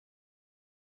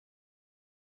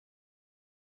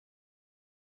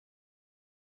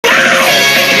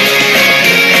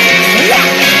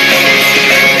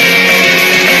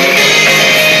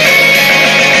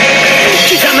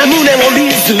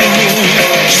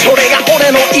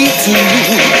つなん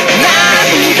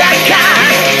だか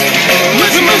ム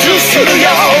ズムズするよ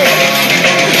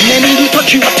眠ると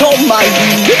きは止まる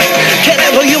けれ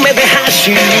ど夢で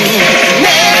走る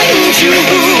年中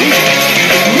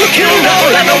無休の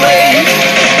ランナウェイ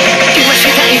今した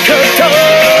いこと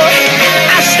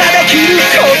明日できるこ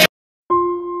と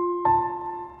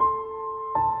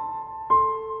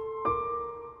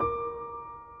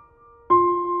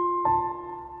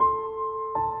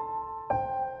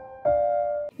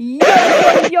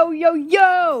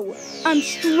Yo! I'm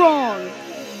strong.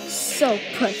 So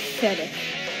pathetic.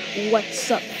 What's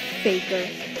up, faker?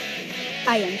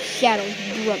 I am Shadow's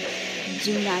brother.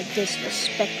 Do not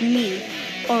disrespect me,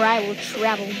 or I will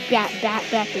travel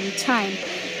back in time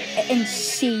and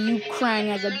see you crying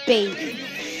as a baby.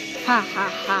 Ha ha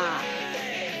ha.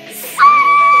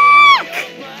 Sonic!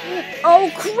 Oh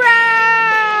crap!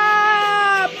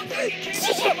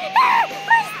 Sonic!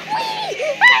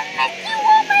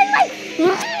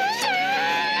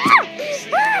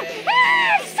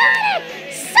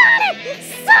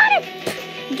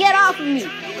 Get off of me! Oh,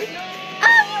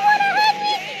 you wanna hug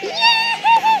me? Yay!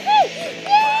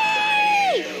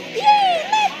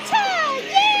 Metal!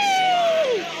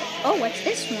 Yay! Oh, what's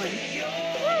this one?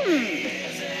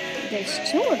 There's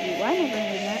two of you. I never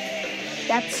knew that.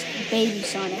 That's Baby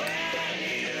Sonic.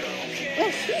 Well,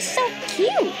 he's so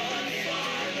cute.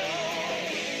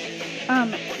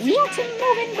 We had to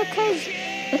move in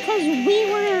because we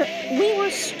were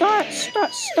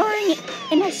starring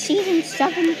in a season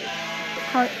 7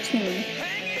 cartoon.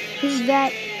 Is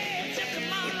that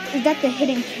the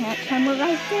hidden camera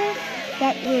right there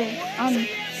that we're on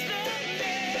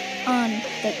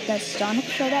the Sonic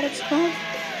show that it's called?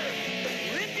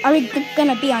 Are we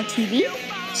gonna be on TV?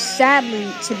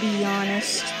 Sadly, to be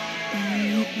honest,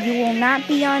 you will not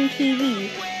be on TV,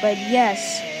 but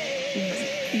yes,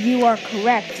 you are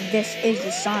correct. This is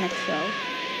the Sonic Show.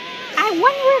 I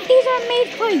wonder if these are made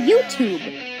for YouTube.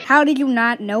 How did you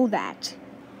not know that?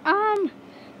 I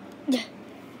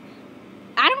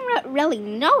don't really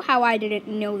know how I didn't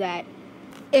know that.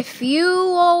 If you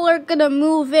all are gonna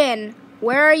move in,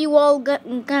 where are you all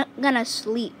gonna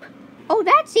sleep? Oh,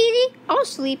 that's easy. I'll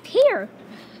sleep here.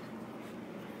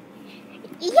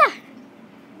 Yeah.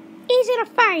 Easy to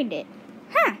find it.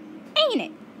 Huh, ain't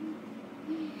it?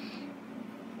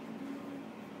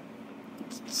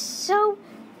 So,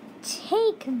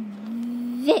 take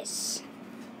this.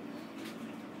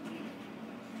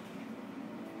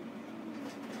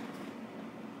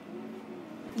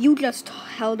 You just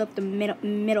held up the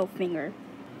middle finger.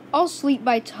 I'll sleep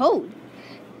by Toad.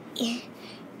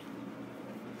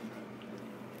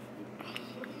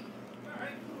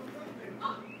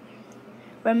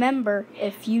 Remember,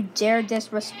 if you dare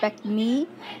disrespect me,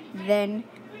 then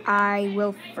I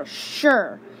will for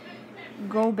sure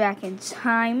go back in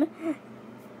time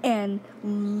and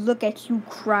look at you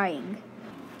crying.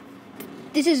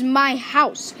 This is my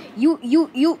house. You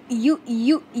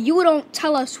don't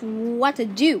tell us what to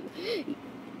do.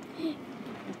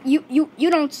 You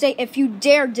don't say if you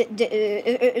dare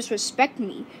disrespect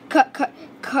me. Cause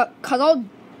I'll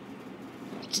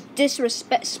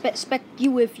disrespect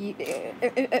you if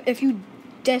you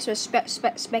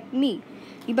disrespect me.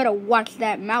 You better watch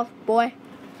that mouth, boy.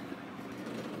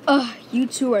 Ugh, you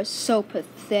two are so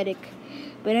pathetic.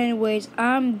 But anyways,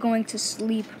 I'm going to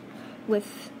sleep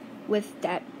with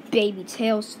that baby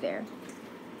Tails there.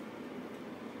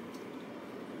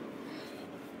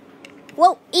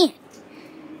 Whoa, Ian.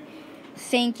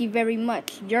 Thank you very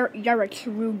much. You're a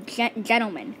true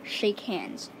gentleman. Shake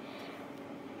hands.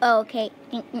 Okay.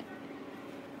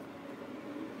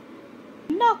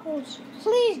 Knuckles,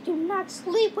 please do not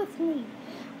sleep with me.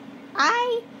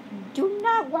 I do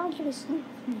not want you to sleep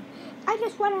with me. I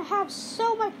just want to have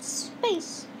so much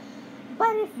space.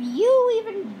 But if you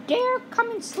even dare come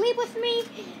and sleep with me,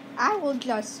 I will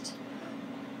just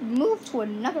move to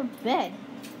another bed.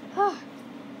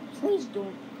 Please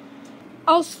don't.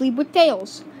 I'll sleep with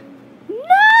Tails.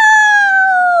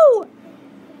 No!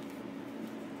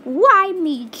 Why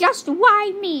me? Just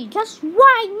why me? Just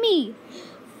why me?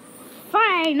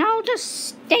 Fine, I'll just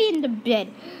stay in the bed.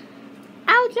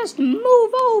 I'll just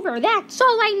move over. That's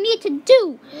all I need to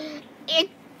do.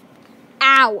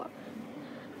 Ow.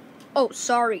 Oh,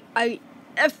 sorry. I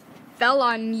fell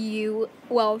on you.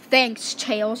 Well, thanks,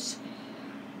 Tails.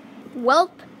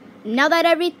 Well, now that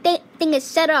everything is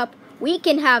set up, we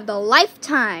can have the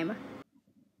lifetime